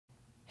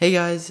Hey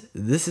guys,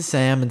 this is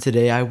Sam, and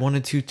today I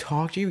wanted to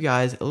talk to you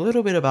guys a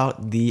little bit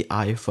about the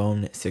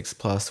iPhone 6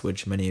 Plus,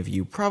 which many of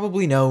you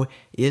probably know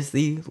is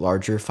the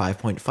larger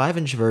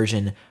 5.5-inch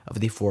version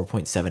of the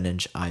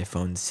 4.7-inch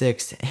iPhone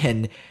 6.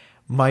 And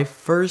my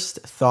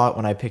first thought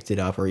when I picked it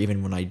up, or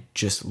even when I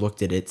just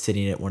looked at it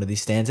sitting at one of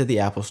these stands at the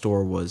Apple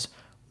Store, was,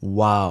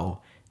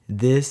 wow,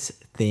 this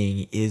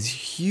thing is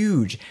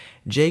huge.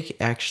 Jake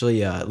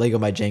actually, Lego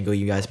My Django,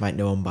 you guys might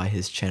know him by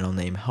his channel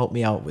name, helped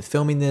me out with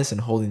filming this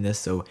and holding this,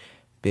 so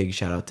big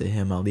shout out to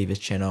him. I'll leave his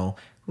channel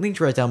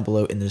linked right down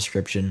below in the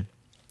description.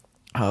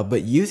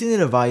 But using the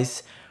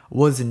device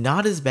was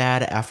not as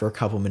bad after a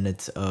couple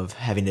minutes of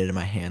having it in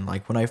my hand.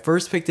 Like when I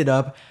first picked it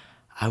up,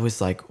 I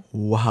was like,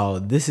 wow,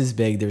 this is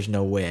big. There's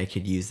no way I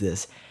could use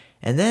this.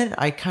 And then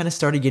I kind of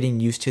started getting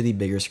used to the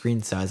bigger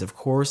screen size. Of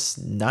course,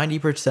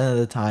 90% of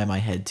the time I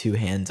had two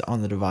hands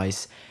on the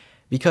device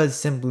because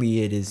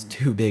simply it is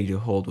too big to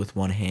hold with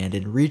one hand,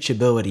 and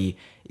reachability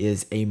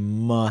is a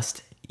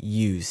must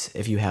use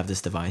if you have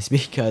this device,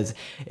 because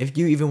if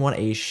you even want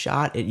a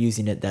shot at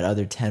using it that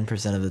other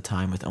 10% of the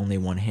time with only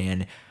one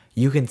hand,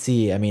 you can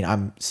see, I mean,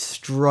 I'm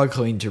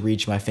struggling to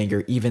reach my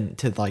finger even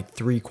to like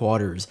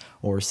 3/4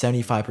 or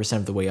 75%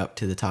 of the way up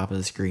to the top of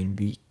the screen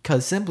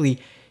because simply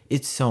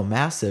it's so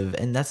massive.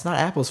 And that's not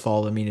Apple's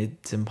fault. I mean,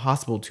 it's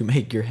impossible to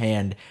make your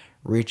hand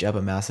reach up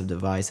a massive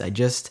device. I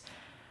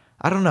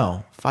don't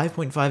know,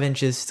 5.5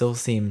 inches still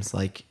seems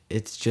like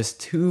it's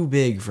just too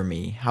big for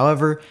me.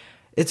 However,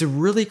 it's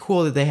really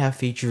cool that they have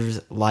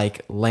features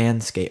like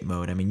landscape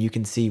mode. I mean, you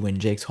can see when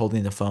Jake's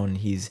holding the phone,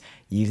 he's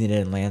using it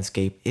in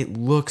landscape. It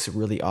looks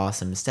really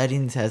awesome.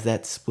 Settings has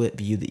that split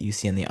view that you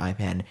see on the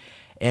iPad.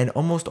 And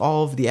almost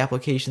all of the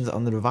applications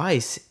on the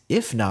device,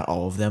 if not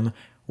all of them,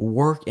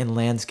 work in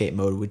landscape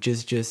mode, which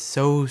is just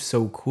so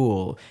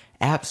cool.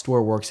 App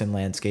Store works in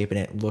landscape and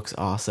it looks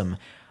awesome.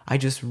 I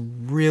just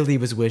really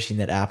was wishing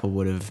that Apple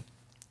would have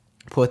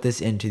put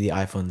this into the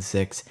iPhone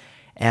 6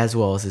 as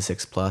well as the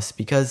 6 Plus,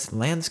 because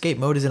landscape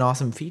mode is an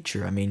awesome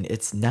feature. I mean,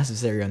 it's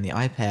necessary on the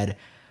iPad.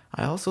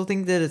 I also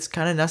think that it's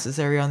kind of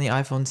necessary on the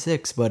iPhone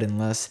 6, but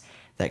unless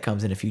that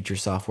comes in a future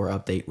software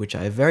update, which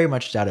I very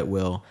much doubt it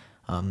will,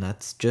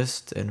 that's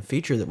just a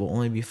feature that will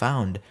only be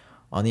found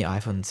on the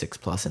iPhone 6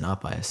 Plus and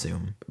up, I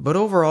assume. But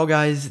overall,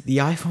 guys, the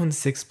iPhone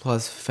 6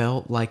 Plus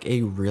felt like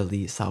a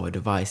really solid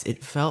device.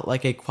 It felt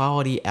like a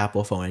quality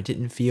Apple phone. It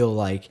didn't feel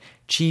like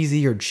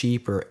cheesy or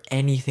cheap or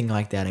anything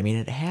like that. I mean,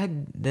 it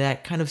had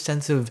that kind of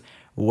sense of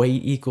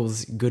weight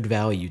equals good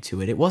value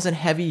to it. It wasn't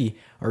heavy,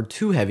 or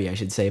too heavy, I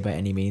should say, by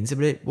any means,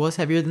 but it was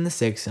heavier than the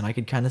 6, and I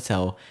could kind of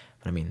tell.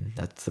 But I mean,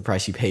 that's the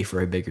price you pay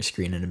for a bigger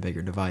screen and a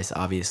bigger device,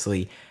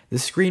 obviously. The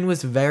screen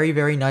was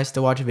very nice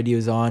to watch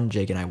videos on.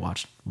 Jake and I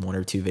watched one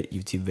or two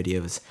YouTube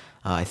videos,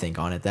 I think,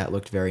 on it. That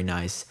looked very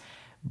nice.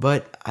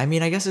 But, I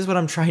mean, I guess is what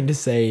I'm trying to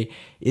say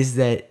is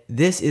that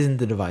this isn't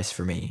the device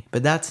for me.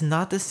 But that's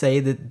not to say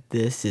that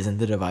this isn't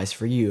the device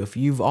for you. If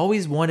you've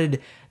always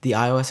wanted the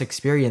iOS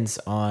experience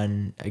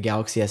on a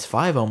Galaxy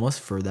S5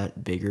 almost for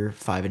that bigger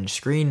 5-inch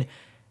screen,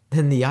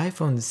 then the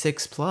iPhone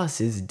 6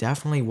 Plus is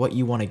definitely what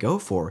you want to go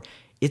for.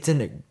 It's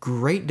a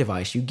great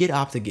device. You get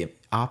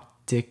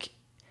optic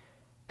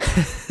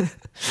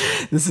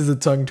this is a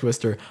tongue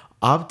twister.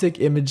 Optic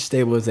image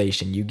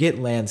stabilization. You get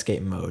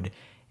landscape mode,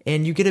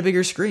 and you get a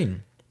bigger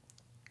screen,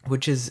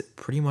 which is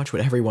pretty much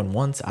what everyone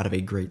wants out of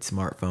a great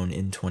smartphone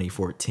in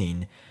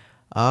 2014.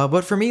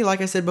 But for me, like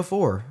I said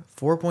before,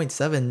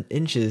 4.7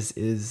 inches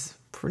is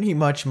pretty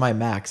much my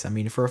max. I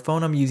mean, for a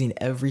phone I'm using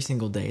every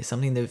single day,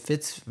 something that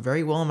fits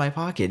very well in my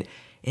pocket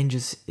and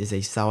just is a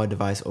solid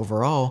device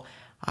overall,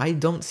 I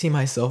don't see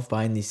myself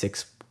buying the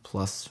 6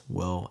 Plus,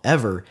 well,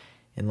 ever,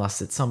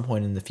 unless at some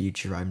point in the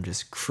future I'm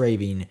just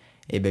craving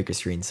a bigger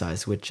screen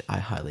size, which I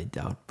highly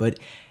doubt. But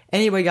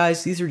anyway,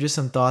 guys, these are just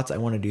some thoughts I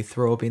wanted to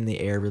throw up in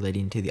the air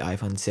relating to the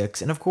iPhone 6.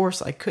 And of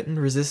course, I couldn't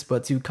resist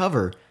but to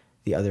cover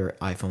the other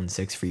iPhone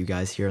 6 for you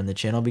guys here on the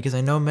channel, because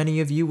I know many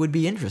of you would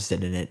be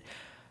interested in it.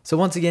 So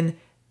once again,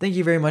 thank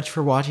you very much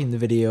for watching the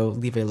video.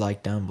 Leave a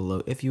like down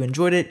below if you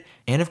enjoyed it.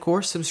 And of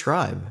course,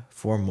 subscribe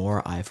for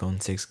more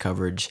iPhone 6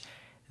 coverage.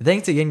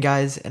 Thanks again,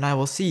 guys, and I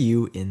will see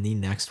you in the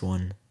next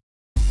one.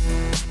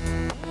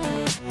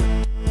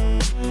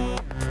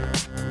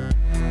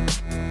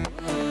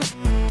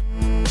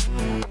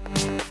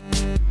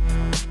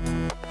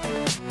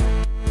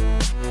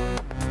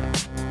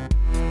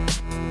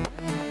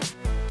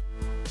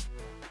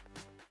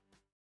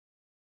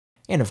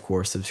 And of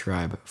course,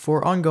 subscribe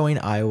for ongoing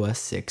iOS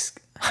 6